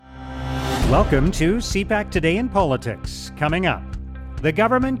Welcome to CPAC Today in Politics. Coming up, the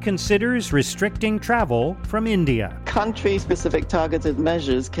government considers restricting travel from India. Country-specific targeted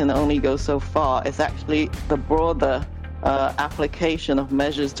measures can only go so far. It's actually the broader application of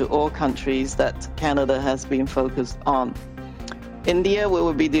measures to all countries that Canada has been focused on. India, we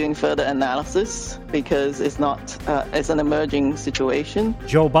will be doing further analysis because it's an emerging situation.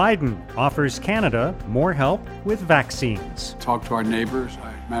 Joe Biden offers Canada more help with vaccines. Talk to our neighbors.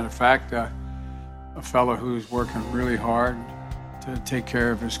 Matter of fact, a fellow who's working really hard to take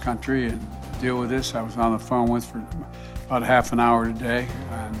care of his country and deal with this, I was on the phone with for about half an hour today,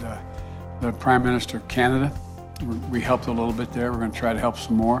 and the Prime Minister of Canada, we helped a little bit there. We're going to try to help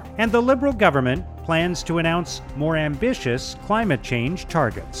some more. And the Liberal government plans to announce more ambitious climate change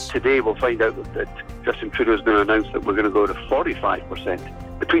targets. Today we'll find out that Justin Trudeau is going to announce that we're going to go to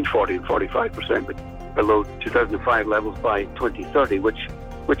 45%, between 40 and 45%, below 2005 levels by 2030, which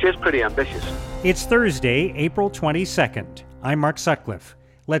is pretty ambitious. It's Thursday, April 22nd. I'm Mark Sutcliffe.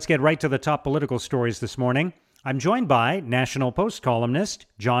 Let's get right to the top political stories this morning. I'm joined by National Post columnist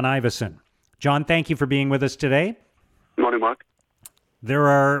John Ivison. John, thank you for being with us today. Good morning, Mark. There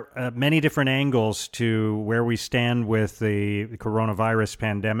are many different angles to where we stand with the coronavirus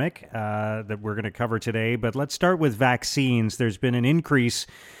pandemic that we're going to cover today. But let's start with vaccines. There's been an increase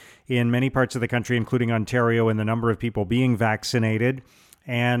in many parts of the country, including Ontario, in the number of people being vaccinated.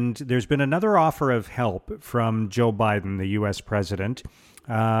 And there's been another offer of help from Joe Biden, the U.S. president.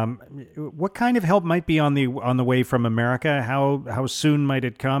 What kind of help might be on the way from America? How soon might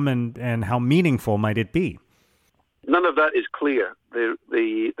it come, and how meaningful might it be? None of that is clear.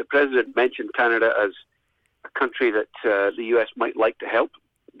 The president mentioned Canada as a country that the U.S. might like to help,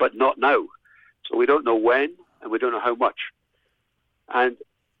 but not now. So we don't know when, and we don't know how much. And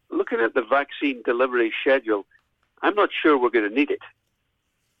looking at the vaccine delivery schedule, I'm not sure we're going to need it.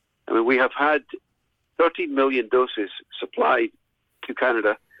 I mean, we have had 13 million doses supplied to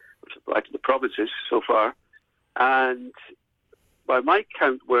Canada, supplied to the provinces so far, and by my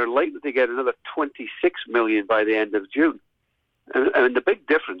count, we're likely to get another 26 million by the end of June. And the big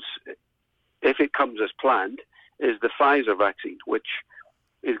difference, if it comes as planned, is the Pfizer vaccine, which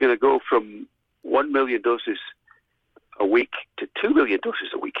is going to go from 1 million doses a week to 2 million doses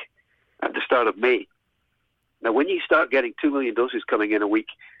a week at the start of May. Now, when you start getting 2 million doses coming in a week,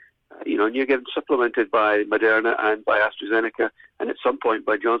 and you're getting supplemented by Moderna and by AstraZeneca, and at some point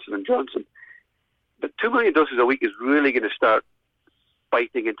by Johnson & Johnson. But 2 million doses a week is really going to start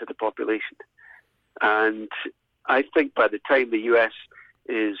biting into the population. And I think by the time the US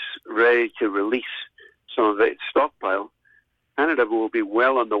is ready to release some of its stockpile, Canada will be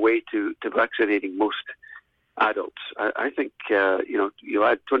well on the way to vaccinating most adults. I think, you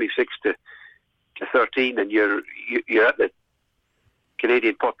add 26 to 13 and you're at the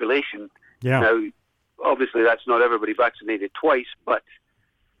Canadian population. Yeah. Now, obviously, that's not everybody vaccinated twice, but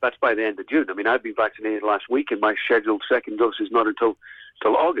that's by the end of June. I mean, I've been vaccinated last week, and my scheduled second dose is not until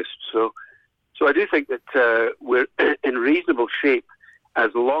August. So I do think that we're in reasonable shape as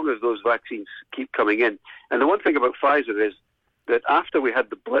long as those vaccines keep coming in. And the one thing about Pfizer is that after we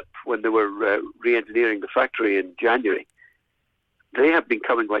had the blip when they were re-engineering the factory in January, they have been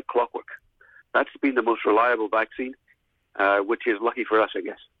coming like clockwork. That's been the most reliable vaccine. Which is lucky for us, I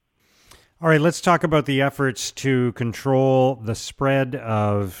guess. All right, let's talk about the efforts to control the spread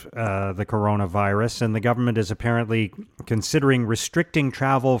of the coronavirus. And the government is apparently considering restricting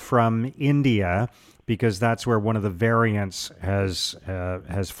travel from India because that's where one of the variants has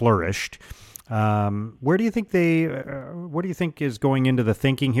flourished. What do you think is going into the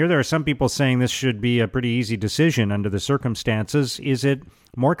thinking here? There are some people saying this should be a pretty easy decision under the circumstances. Is it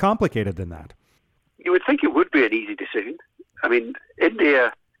more complicated than that? You would think it would be an easy decision. I mean,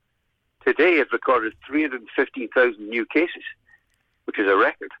 India today has recorded 315,000 new cases, which is a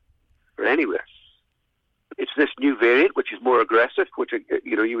record for anywhere. It's this new variant, which is more aggressive, which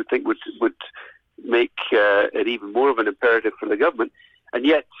you would think would make it even more of an imperative for the government. And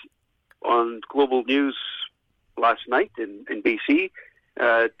yet, on Global News last night in BC,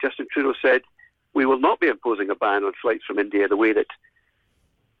 Justin Trudeau said, we will not be imposing a ban on flights from India the way that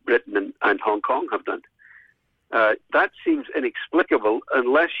Britain and Hong Kong have done. That seems inexplicable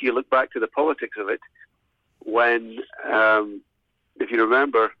unless you look back to the politics of it when, if you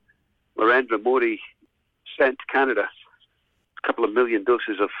remember, Narendra Modi sent Canada a couple of million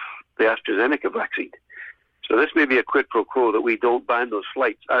doses of the AstraZeneca vaccine. So this may be a quid pro quo that we don't ban those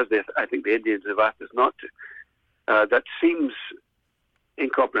flights, as I think the Indians have asked us not to. That seems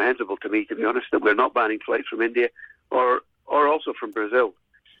incomprehensible to me, to be honest, that we're not banning flights from India or also from Brazil,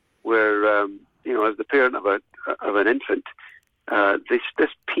 where as the parent of an infant, this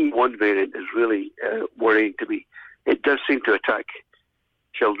P1 variant is really worrying to me. It does seem to attack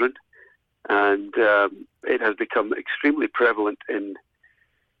children, and it has become extremely prevalent in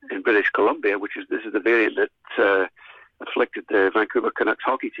British Columbia, this is the variant that afflicted the Vancouver Canucks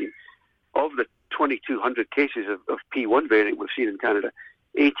hockey team. Of the 2,200 cases of P1 variant we've seen in Canada,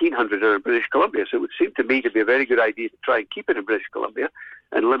 1,800 are in British Columbia. So it would seem to me to be a very good idea to try and keep it in British Columbia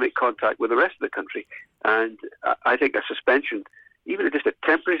and limit contact with the rest of the country. And I think a suspension, even just a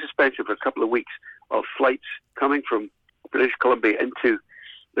temporary suspension for a couple of weeks of flights coming from British Columbia into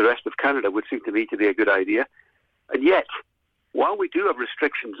the rest of Canada would seem to me to be a good idea. And yet, while we do have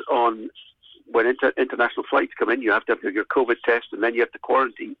restrictions on when international flights come in, you have to have your COVID test and then you have to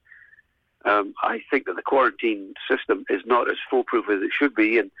quarantine. I think that the quarantine system is not as foolproof as it should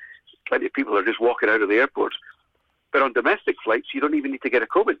be, and plenty of people are just walking out of the airports. But on domestic flights, you don't even need to get a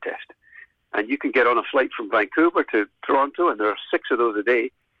COVID test. And you can get on a flight from Vancouver to Toronto, and there are 6 of those a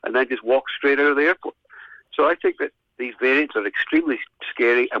day, and then just walk straight out of the airport. So I think that these variants are extremely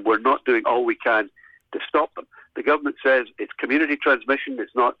scary, and we're not doing all we can to stop them. The government says it's community transmission.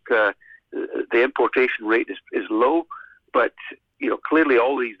 It's not the importation rate is low, but clearly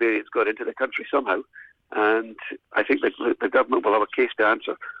all these variants got into the country somehow, and I think that the government will have a case to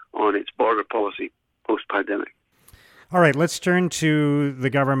answer on its border policy post-pandemic. All right, let's turn to the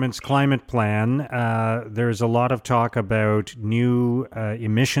government's climate plan. There's a lot of talk about new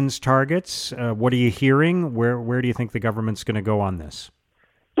emissions targets. What are you hearing? Where do you think the government's going to go on this?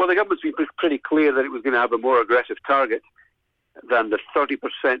 Well, the government's been pretty clear that it was going to have a more aggressive target than the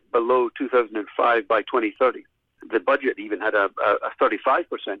 30% below 2005 by 2030. The budget even had a 35%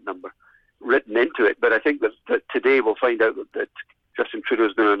 number written into it, but I think that today we'll find out that Justin Trudeau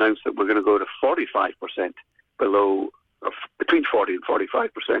is going to announce that we're going to go to 45% below, between 40 and 45%,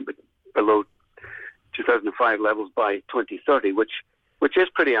 but below 2005 levels by 2030, which is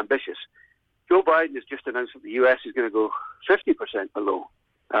pretty ambitious. Joe Biden has just announced that the U.S. is going to go 50% below,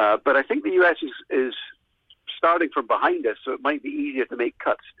 but I think the U.S. is starting from behind us, so it might be easier to make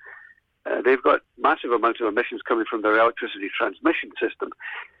cuts. They've got massive amounts of emissions coming from their electricity transmission system.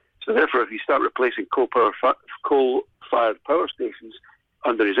 So therefore, if you start replacing coal-fired power stations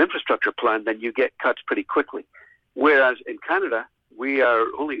under his infrastructure plan, then you get cuts pretty quickly. Whereas in Canada, we are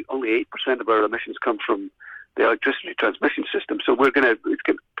only 8% of our emissions come from the electricity transmission system. So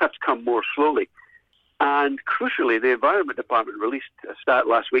cuts come more slowly. And crucially, the Environment Department released a stat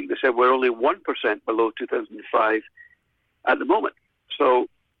last week that said we're only 1% below 2005 at the moment. So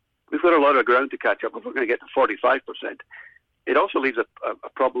we've got a lot of ground to catch up if we're going to get to 45%. It also leaves a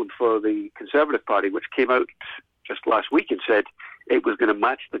problem for the Conservative Party, which came out just last week and said it was going to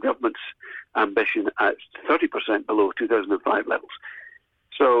match the government's ambition at 30% below 2005 levels.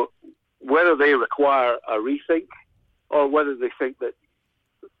 So whether they require a rethink or whether they think that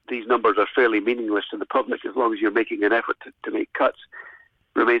these numbers are fairly meaningless to the public as long as you're making an effort to make cuts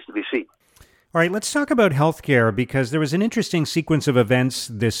remains to be seen. All right, let's talk about healthcare, because there was an interesting sequence of events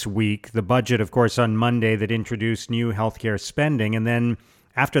this week. The budget, of course, on Monday that introduced new healthcare spending. And then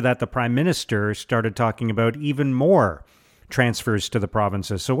after that, the Prime Minister started talking about even more transfers to the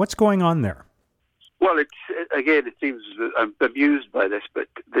provinces. So what's going on there? Well, it seems I'm amused by this, but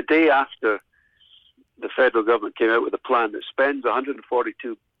the day after the federal government came out with a plan that spends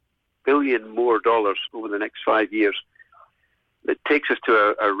 $142 billion more over the next 5 years, that takes us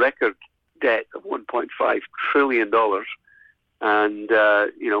to a record debt of $1.5 trillion, and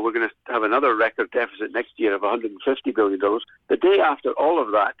we're going to have another record deficit next year of $150 billion. The day after all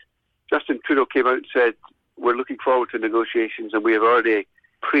of that, Justin Trudeau came out and said, we're looking forward to negotiations, and we have already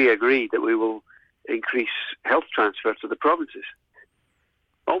pre-agreed that we will increase health transfers to the provinces,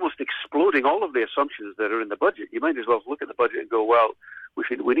 almost exploding all of the assumptions that are in the budget. You might as well look at the budget and go, well,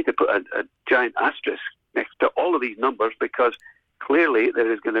 we need to put a giant asterisk next to all of these numbers, because clearly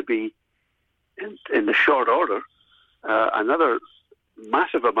there is going to be, in the short order, another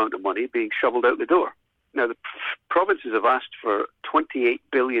massive amount of money being shoveled out the door. Now, the provinces have asked for $28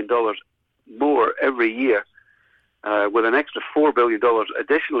 billion more every year, with an extra $4 billion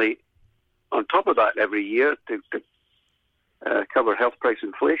additionally on top of that every year to cover health price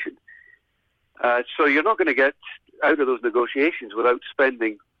inflation. So you're not going to get out of those negotiations without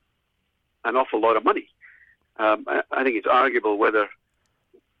spending an awful lot of money. I think it's arguable whether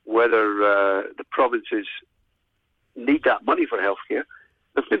the provinces need that money for healthcare.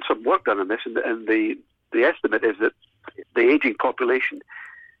 There's been some work done on this, and the estimate is that the aging population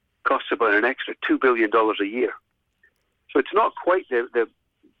costs about an extra $2 billion a year. So it's not quite the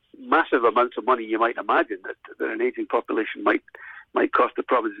massive amounts of money you might imagine that an aging population might cost the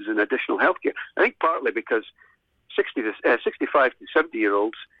provinces in additional healthcare. I think partly because 65 to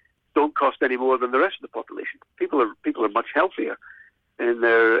 70-year-olds don't cost any more than the rest of the population. People are much healthier in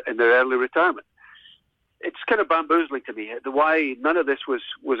their early retirement. It's kind of bamboozling to me why none of this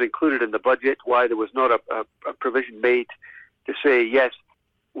was included in the budget. Why there was not a provision made to say yes,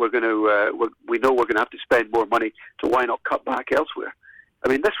 we know we're going to have to spend more money, so why not cut back elsewhere? I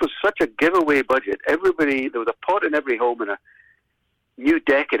mean, this was such a giveaway budget. There was a pot in every home and a new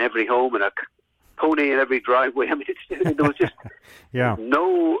deck in every home and a pony in every driveway. I mean, there was just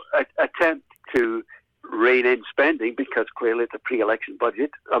no attempt to rein in spending, because clearly it's a pre-election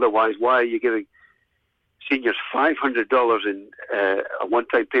budget. Otherwise, why are you giving seniors $500 in a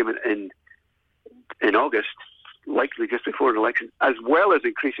one-time payment in August, likely just before an election, as well as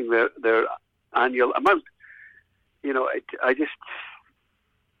increasing their annual amount? I just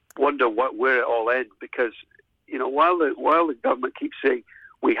wonder where it all ends, because while the government keeps saying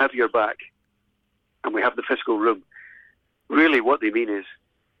we have your back and we have the fiscal room, really what they mean is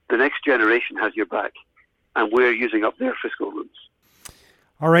the next generation has your back and we're using up their fiscal rooms.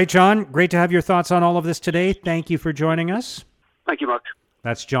 All right, John, great to have your thoughts on all of this today. Thank you for joining us. Thank you, Mark.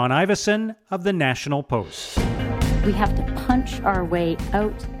 That's John Ivison of the National Post. We have to punch our way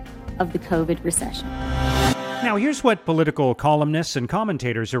out of the COVID recession. Now, here's what political columnists and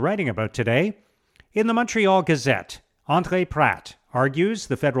commentators are writing about today. In the Montreal Gazette, André Pratt argues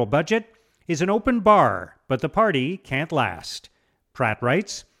the federal budget is an open bar, but the party can't last. Pratt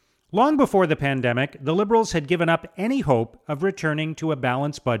writes, long before the pandemic, the Liberals had given up any hope of returning to a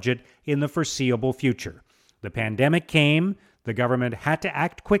balanced budget in the foreseeable future. The pandemic came, the government had to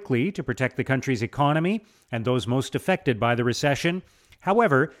act quickly to protect the country's economy and those most affected by the recession.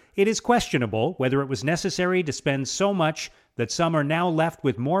 However, it is questionable whether it was necessary to spend so much that some are now left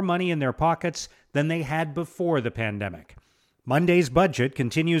with more money in their pockets than they had before the pandemic. Monday's budget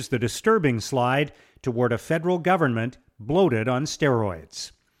continues the disturbing slide toward a federal government bloated on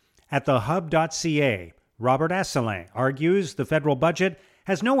steroids. At the Hub.ca, Robert Asselin argues the federal budget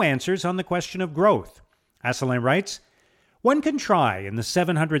has no answers on the question of growth. Asselin writes, one can try in the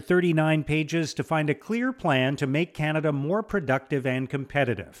 739 pages to find a clear plan to make Canada more productive and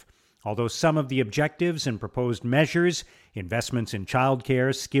competitive. Although some of the objectives and proposed measures, investments in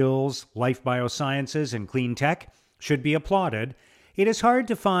childcare, skills, life biosciences, and clean tech, should be applauded, it is hard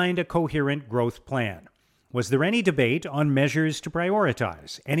to find a coherent growth plan. Was there any debate on measures to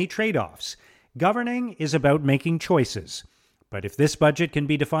prioritize, any trade-offs? Governing is about making choices. But if this budget can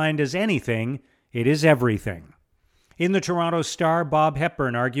be defined as anything, it is everything. In the Toronto Star, Bob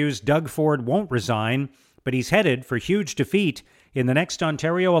Hepburn argues Doug Ford won't resign, but he's headed for huge defeat in the next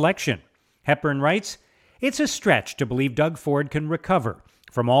Ontario election. Hepburn writes, it's a stretch to believe Doug Ford can recover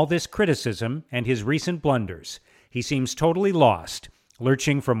from all this criticism and his recent blunders. He seems totally lost,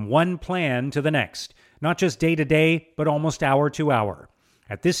 lurching from one plan to the next, not just day to day, but almost hour to hour.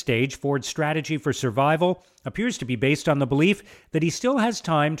 At this stage, Ford's strategy for survival appears to be based on the belief that he still has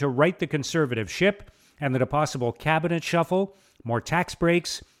time to right the Conservative ship and that a possible cabinet shuffle, more tax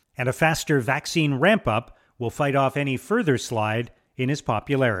breaks, and a faster vaccine ramp-up will fight off any further slide in his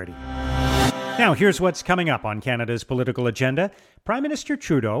popularity. Now, here's what's coming up on Canada's political agenda. Prime Minister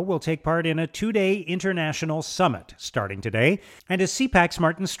Trudeau will take part in a 2-day international summit starting today. And as CPAC's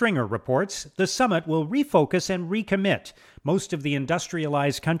Martin Stringer reports, the summit will refocus and recommit most of the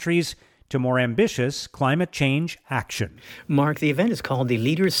industrialized countries to more ambitious climate change action. Mark, the event is called the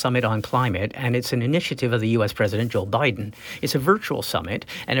Leaders Summit on Climate, and it's an initiative of the U.S. President Joe Biden. It's a virtual summit,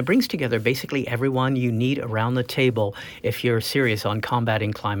 and it brings together basically everyone you need around the table if you're serious on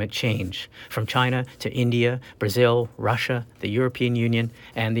combating climate change, from China to India, Brazil, Russia, the European Union,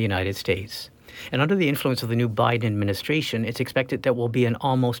 and the United States. And under the influence of the new Biden administration, it's expected there will be an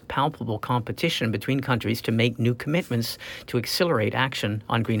almost palpable competition between countries to make new commitments to accelerate action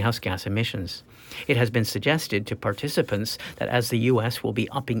on greenhouse gas emissions. It has been suggested to participants that as the U.S. will be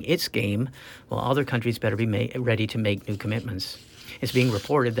upping its game, well, other countries better be ready to make new commitments. It's being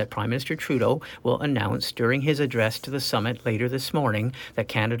reported that Prime Minister Trudeau will announce during his address to the summit later this morning that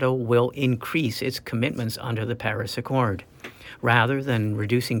Canada will increase its commitments under the Paris Accord. Rather than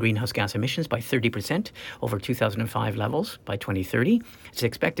reducing greenhouse gas emissions by 30% over 2005 levels by 2030, it's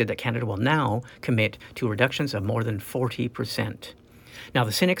expected that Canada will now commit to reductions of more than 40%. Now,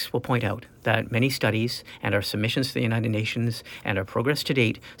 the cynics will point out that many studies and our submissions to the United Nations and our progress to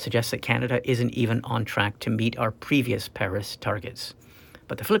date suggest that Canada isn't even on track to meet our previous Paris targets.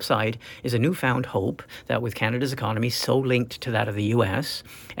 But the flip side is a newfound hope that with Canada's economy so linked to that of the U.S.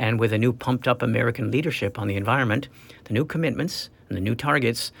 and with a new pumped-up American leadership on the environment, the new commitments and the new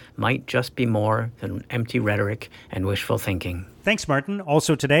targets might just be more than empty rhetoric and wishful thinking. Thanks, Martin.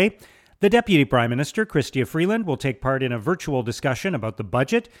 Also today, The Deputy Prime Minister, Chrystia Freeland, will take part in a virtual discussion about the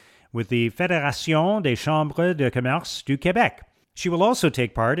budget with the Fédération des Chambres de Commerce du Québec. She will also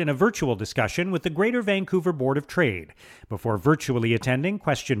take part in a virtual discussion with the Greater Vancouver Board of Trade before virtually attending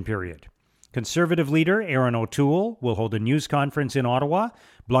question period. Conservative leader Aaron O'Toole will hold a news conference in Ottawa.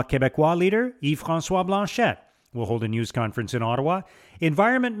 Bloc Québécois leader Yves-François Blanchet will hold a news conference in Ottawa.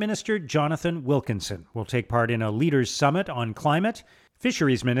 Environment Minister Jonathan Wilkinson will take part in a leaders' summit on climate.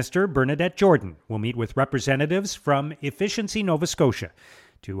 Fisheries Minister Bernadette Jordan will meet with representatives from Efficiency Nova Scotia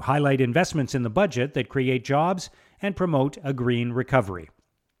to highlight investments in the budget that create jobs and promote a green recovery.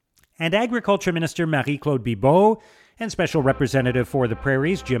 And Agriculture Minister Marie-Claude Bibeau and Special Representative for the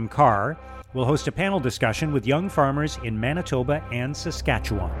Prairies Jim Carr will host a panel discussion with young farmers in Manitoba and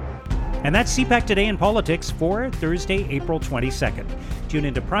Saskatchewan. And that's CPAC Today in Politics for Thursday, April 22nd. Tune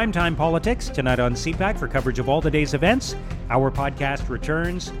into Primetime Politics tonight on CPAC for coverage of all the day's events. Our podcast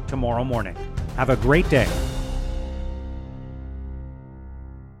returns tomorrow morning. Have a great day.